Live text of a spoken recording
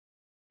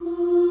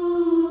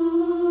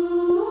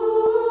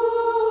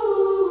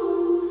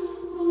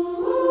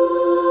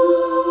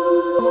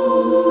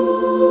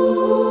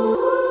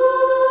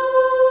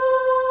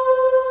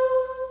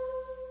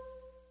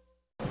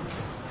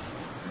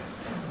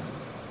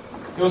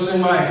It was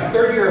in my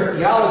third year of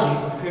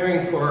theology,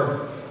 preparing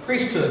for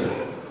priesthood,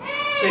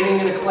 sitting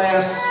in a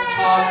class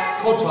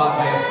co-taught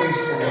by a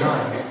priest and a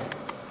nun.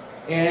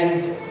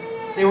 And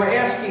they were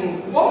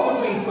asking, what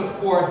would we put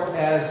forth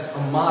as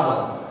a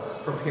model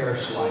for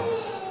parish life?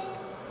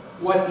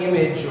 What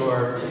image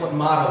or what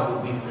model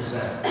would we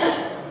present?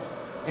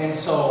 And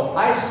so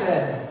I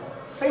said,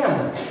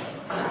 family.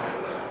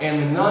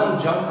 And the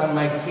nun jumped on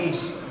my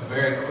case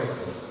very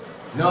quickly.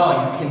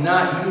 No, you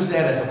cannot use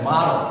that as a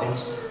model.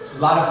 It's a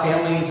lot of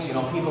families,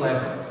 people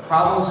have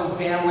problems in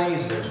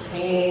families, there's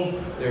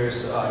pain,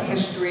 there's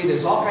history,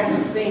 there's all kinds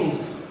of things.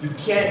 You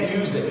can't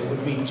use it. It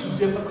would be too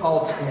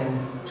difficult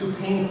and too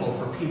painful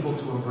for people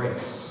to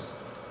embrace.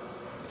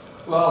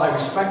 Well, I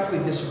respectfully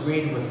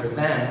disagreed with her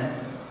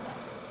then,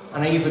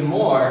 and I even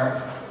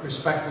more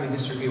respectfully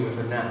disagree with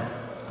her now.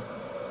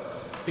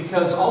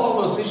 Because all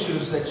of those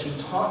issues that she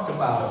talked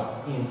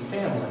about in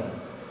family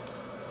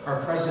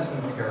are present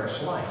in parish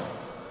life.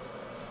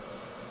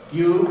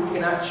 You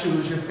cannot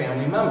choose your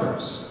family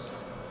members.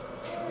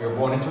 You're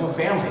born into a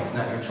family. It's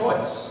not your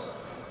choice.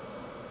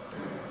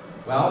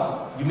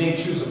 Well, you may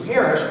choose a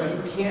parish, but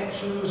you can't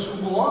choose who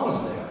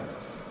belongs there.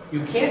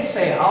 You can't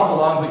say, I'll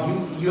belong,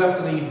 but you have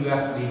to leave, you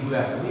have to leave, you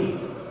have to leave.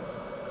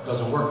 It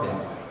doesn't work that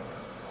way.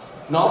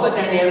 And all the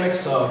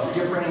dynamics of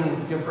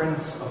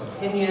difference of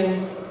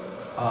opinion,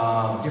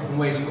 different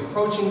ways of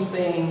approaching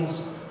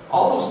things,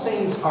 all those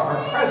things are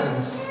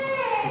present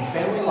in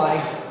family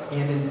life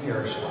and in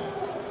parish life.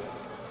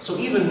 So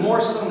even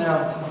more so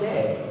now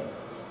today,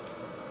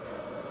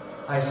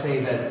 I say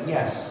that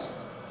yes,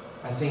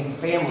 I think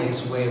family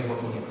is a way of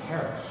looking at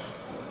parish.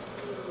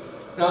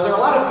 Now there are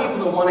a lot of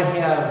people that want to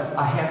have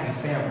a happy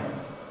family.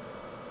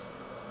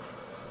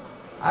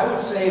 I would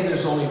say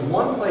there's only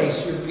one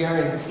place you're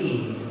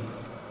guaranteed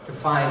to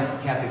find a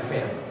happy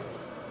family.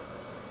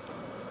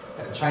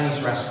 At a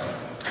Chinese restaurant.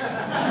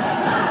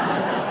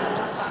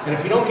 And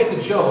if you don't get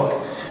the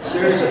joke,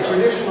 there's a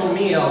traditional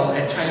meal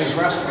at Chinese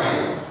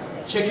restaurant.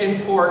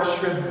 Chicken, pork,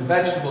 shrimp, and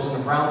vegetables in a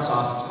brown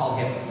sauce. It's called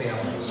Happy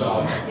Family.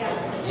 So,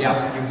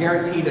 yeah, you're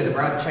guaranteed at a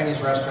Chinese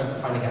restaurant to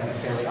find a happy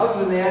family.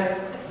 Other than that,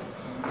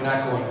 you're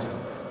not going to.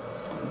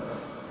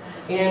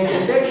 And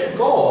if that's your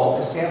goal,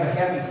 is to have a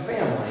happy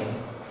family,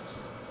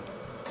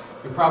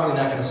 you're probably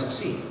not going to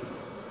succeed.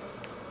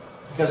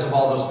 Because of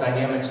all those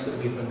dynamics that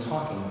we've been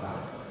talking about.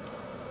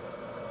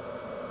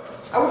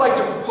 I would like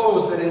to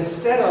propose that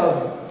instead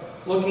of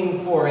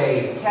looking for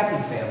a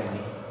happy family,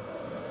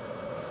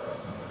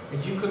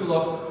 if you could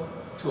look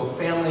to a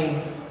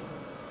family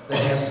that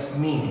has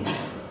meaning,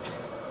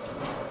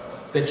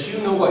 that you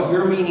know what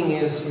your meaning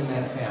is in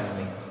that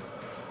family,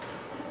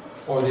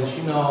 or that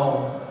you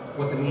know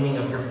what the meaning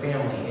of your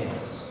family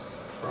is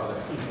for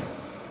other people.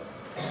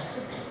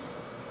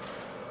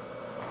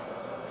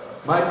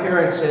 My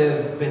parents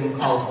have been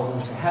called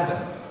home to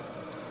heaven.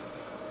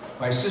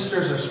 My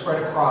sisters are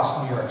spread across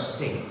New York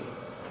State.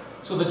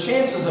 So the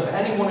chances of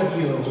any one of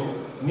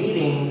you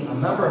meeting a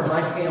member of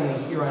my family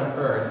here on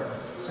earth,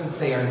 since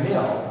they are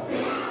nil,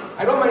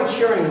 I don't mind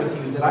sharing with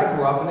you that I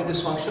grew up in a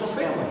dysfunctional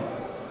family.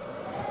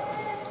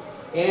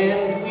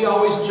 And we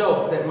always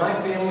joke that my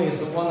family is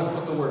the one that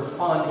put the word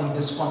fun in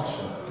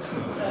dysfunction.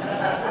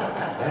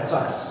 That's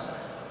us.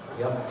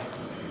 Yep.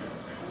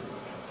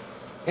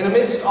 And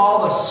amidst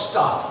all the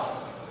stuff,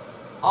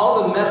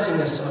 all the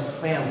messiness of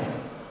family,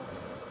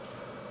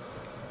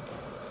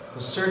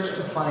 the search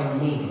to find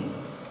meaning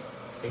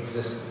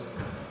existed.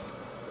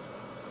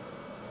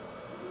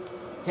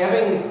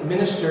 Having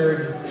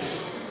ministered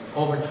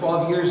over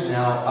 12 years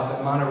now up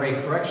at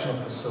Monterey Correctional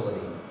Facility,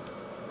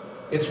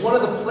 it's one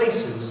of the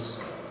places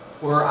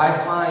where I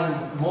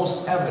find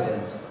most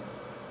evident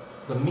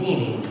the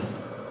meaning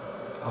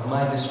of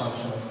my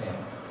dysfunctional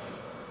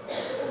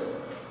family.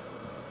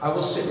 I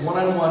will sit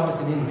one-on-one with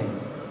an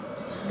inmate,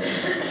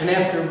 and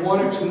after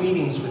one or two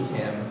meetings with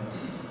him,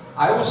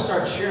 I will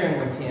start sharing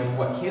with him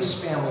what his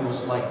family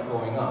was like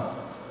growing up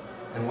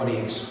and what he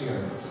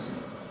experienced.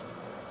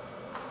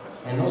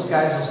 And those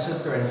guys will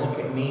sit there and look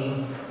at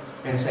me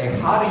and say,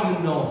 how do you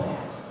know that?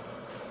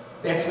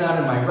 That's not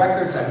in my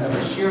records. I've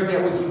never shared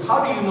that with you.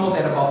 How do you know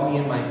that about me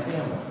and my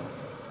family?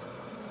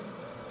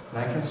 And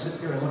I can sit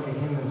there and look at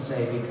him and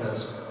say,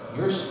 because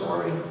your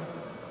story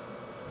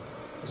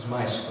is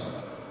my story.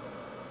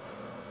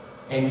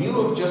 And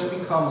you have just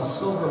become a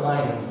silver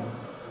lining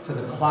to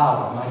the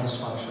cloud of my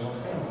dysfunctional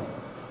family.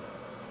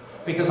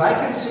 Because I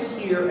can sit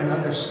here and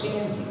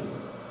understand you.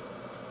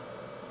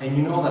 And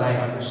you know that I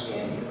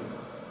understand you.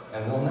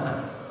 And will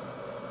not.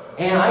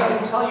 And I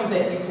can tell you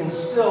that you can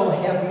still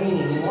have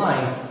meaning in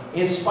life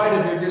in spite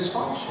of your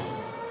dysfunction.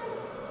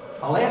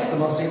 I'll ask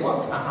them, I'll say,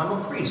 look, I'm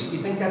a priest. Do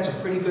you think that's a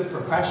pretty good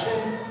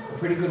profession? A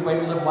pretty good way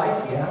to live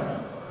life? Yeah.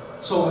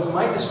 So with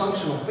my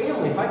dysfunctional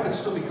family, if I could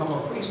still become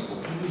a priest,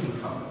 what can you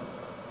become?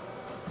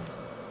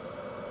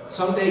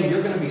 Someday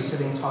you're going to be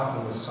sitting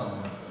talking with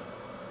someone.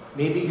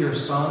 Maybe your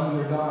son,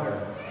 your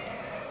daughter.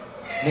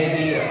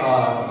 Maybe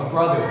a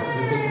brother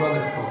through the Big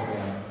Brother program.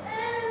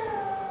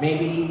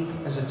 Maybe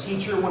as a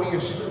teacher, one of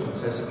your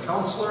students. As a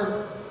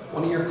counselor,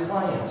 one of your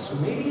clients, or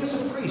maybe as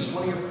a priest,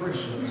 one of your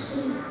parishioners.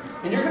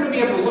 And you're going to be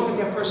able to look at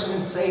that person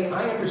and say,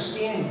 I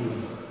understand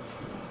you.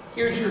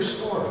 Here's your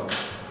story.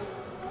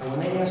 And when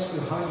they ask you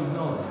how you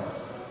know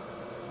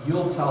that,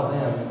 you'll tell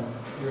them,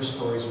 your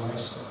story's my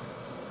story.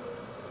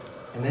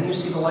 And then you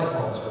see the light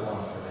bulbs go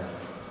off for them,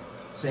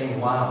 saying,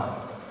 wow,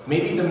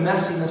 maybe the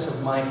messiness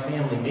of my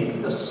family, maybe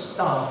the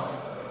stuff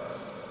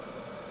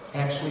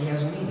actually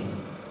has meaning.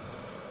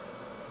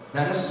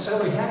 Not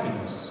necessarily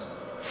happiness,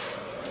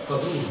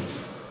 but meaning.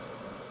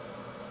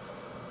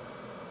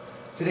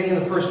 Today in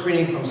the first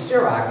reading from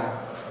Sirach,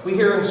 we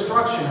hear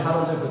instruction how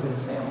to live within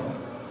family.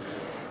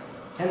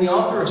 And the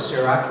author of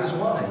Sirach is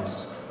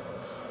wise.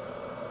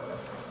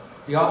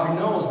 The author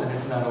knows that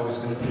it's not always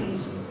going to be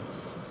easy.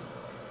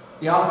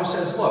 The author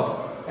says,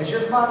 look, as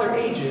your father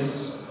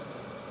ages,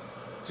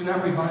 do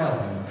not revile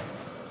him.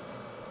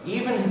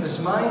 Even if his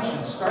mind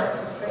should start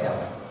to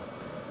fail,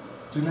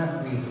 do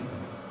not grieve him.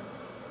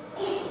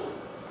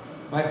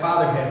 My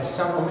father had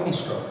several mini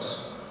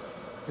strokes.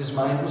 His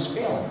mind was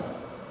failing.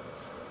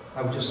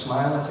 I would just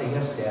smile and say,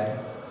 yes, Dad.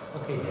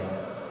 Okay,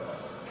 Dad.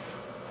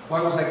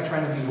 Why was I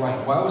trying to be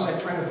right? Why was I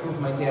trying to prove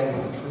my dad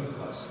what the truth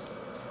was?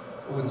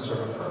 It wouldn't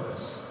serve a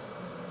purpose.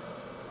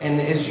 And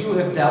as you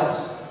have dealt,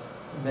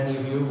 many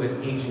of you,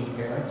 with aging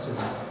parents and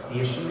the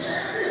issues,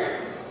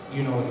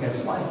 you know what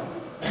that's like.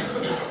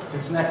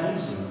 It's not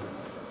easy.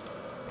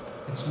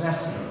 It's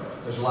messy.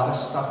 There's a lot of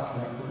stuff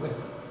connected with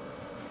it.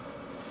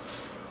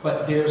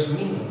 But there's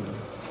meaning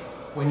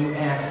when you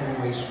act in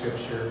the way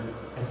Scripture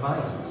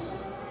advises.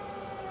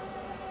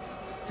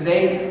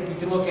 Today, we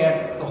can look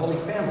at the Holy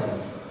Family.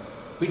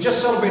 We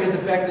just celebrated the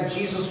fact that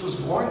Jesus was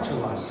born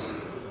to us.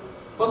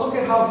 But look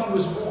at how he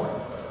was born.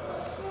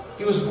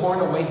 He was born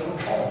away from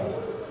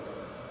home.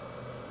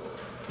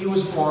 He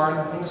was born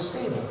in a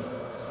stable.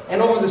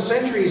 And over the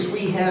centuries,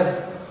 we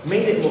have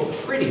made it look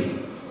pretty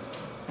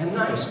and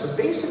nice. But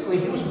basically,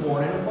 he was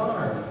born in a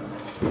barn.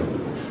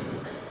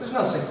 There's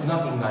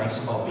nothing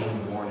nice about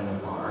being born in a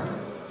barn.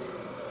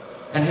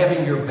 And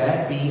having your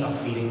bed be a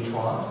feeding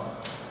trough.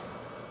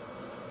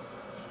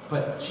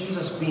 But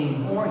Jesus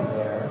being born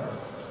there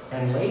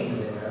and laid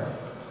there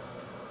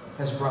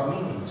has brought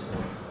meaning to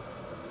it.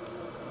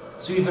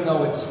 So even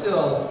though it's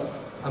still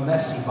a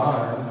messy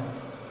barn,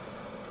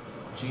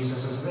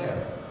 Jesus is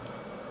there.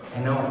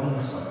 And now it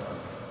means something.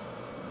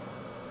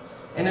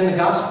 And in the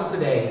gospel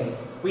today,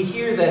 we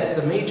hear that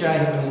the Magi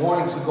have been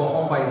warned to go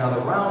home by another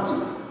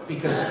route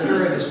because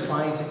Herod is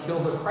trying to kill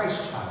the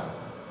Christ child.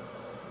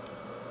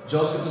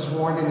 Joseph is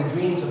warned in a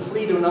dream to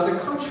flee to another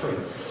country.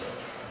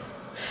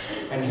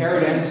 And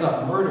Herod ends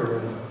up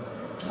murdering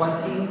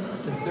 20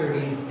 to 30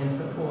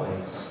 infant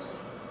boys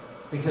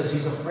because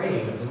he's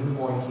afraid of the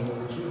newborn king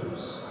of the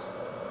Jews.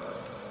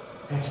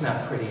 That's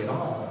not pretty at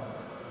all.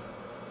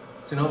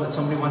 To know that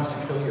somebody wants to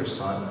kill your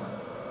son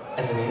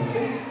as an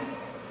infant.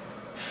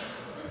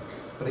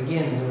 But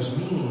again, there's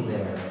meaning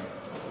there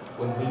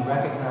when we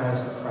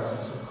recognize the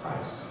presence of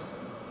Christ.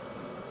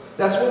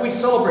 That's what we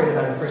celebrated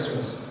on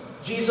Christmas.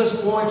 Jesus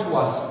born to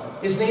us.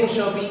 His name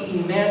shall be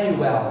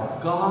Emmanuel,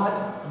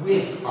 God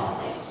with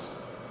us.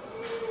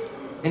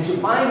 And to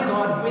find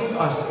God with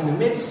us in the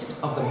midst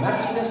of the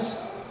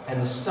messiness and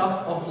the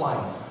stuff of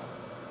life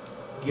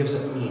gives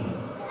it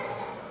meaning.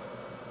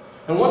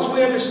 And once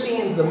we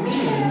understand the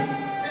meaning,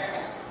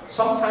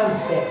 sometimes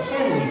that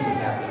can lead to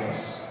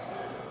happiness.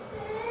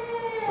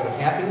 But if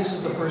happiness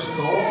is the first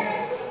goal,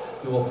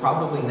 you will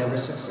probably never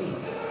succeed.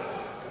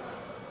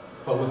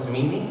 But with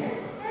meaning,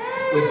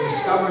 with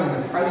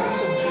discovering the presence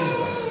of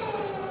Jesus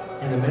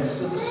in the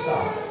midst of the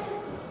stuff,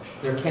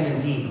 there can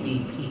indeed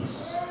be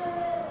peace,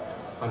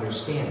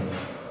 understanding,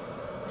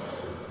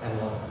 and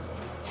love.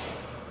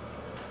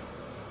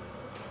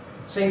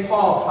 St.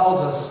 Paul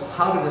tells us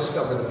how to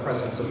discover the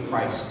presence of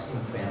Christ in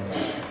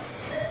family.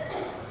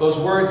 Those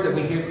words that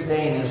we hear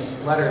today in his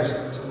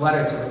letter to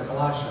the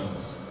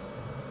Colossians.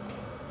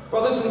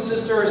 Brothers and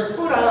sisters,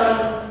 put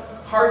on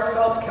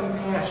heartfelt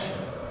compassion.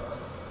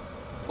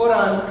 Put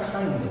on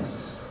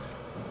kindness.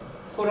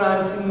 Put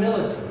on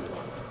humility.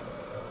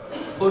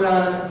 Put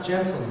on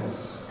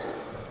gentleness.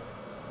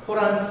 Put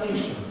on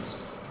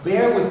patience.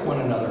 Bear with one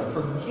another.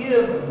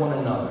 Forgive one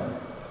another.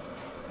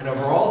 And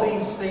over all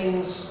these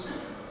things,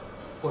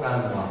 put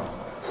on love.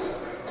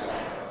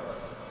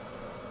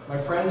 My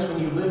friends, when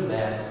you live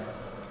that,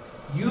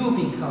 you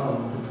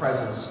become the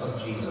presence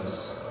of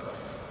Jesus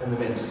in the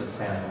midst of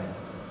family.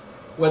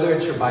 Whether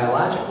it's your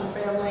biological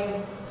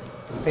family,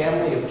 the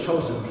family of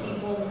chosen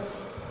people,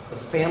 the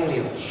family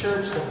of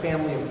church, the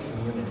family of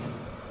community.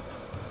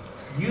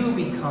 You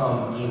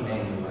become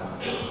Emmanuel.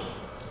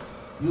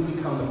 You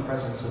become the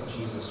presence of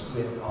Jesus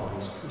with all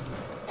these people.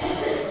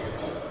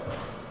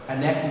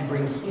 And that can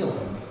bring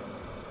healing.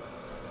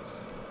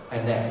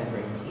 And that can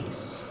bring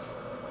peace.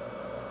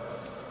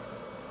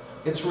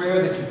 It's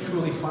rare that you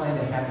truly find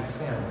a happy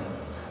family,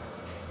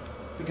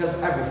 because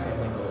every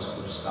family goes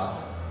through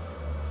stuff.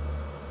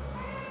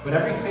 But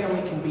every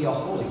family can be a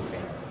holy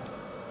family,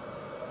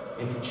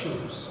 if you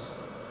choose.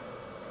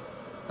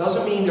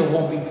 Doesn't mean there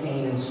won't be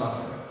pain and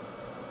suffering.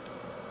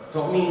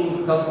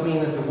 Doesn't mean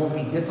that there won't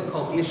be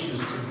difficult issues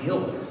to deal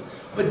with.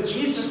 But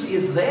Jesus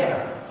is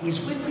there.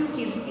 He's with you.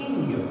 He's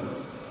in you.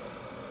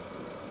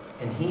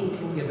 And He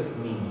can give it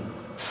meaning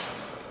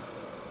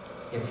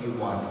if you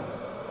want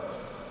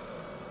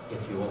it,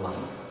 if you allow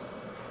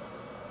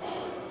it.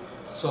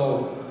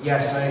 So,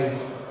 yes,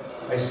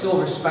 I still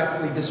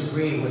respectfully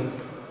disagree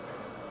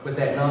with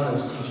that nun that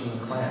was teaching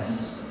the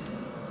class.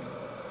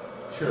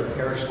 Sure,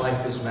 parish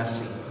life is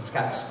messy. It's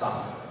got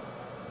stuff.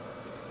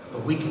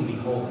 But we can be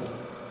holy.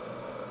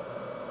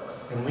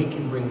 And we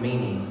can bring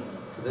meaning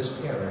to this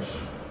parish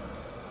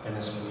and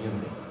this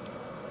community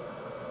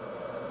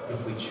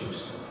if we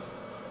choose to.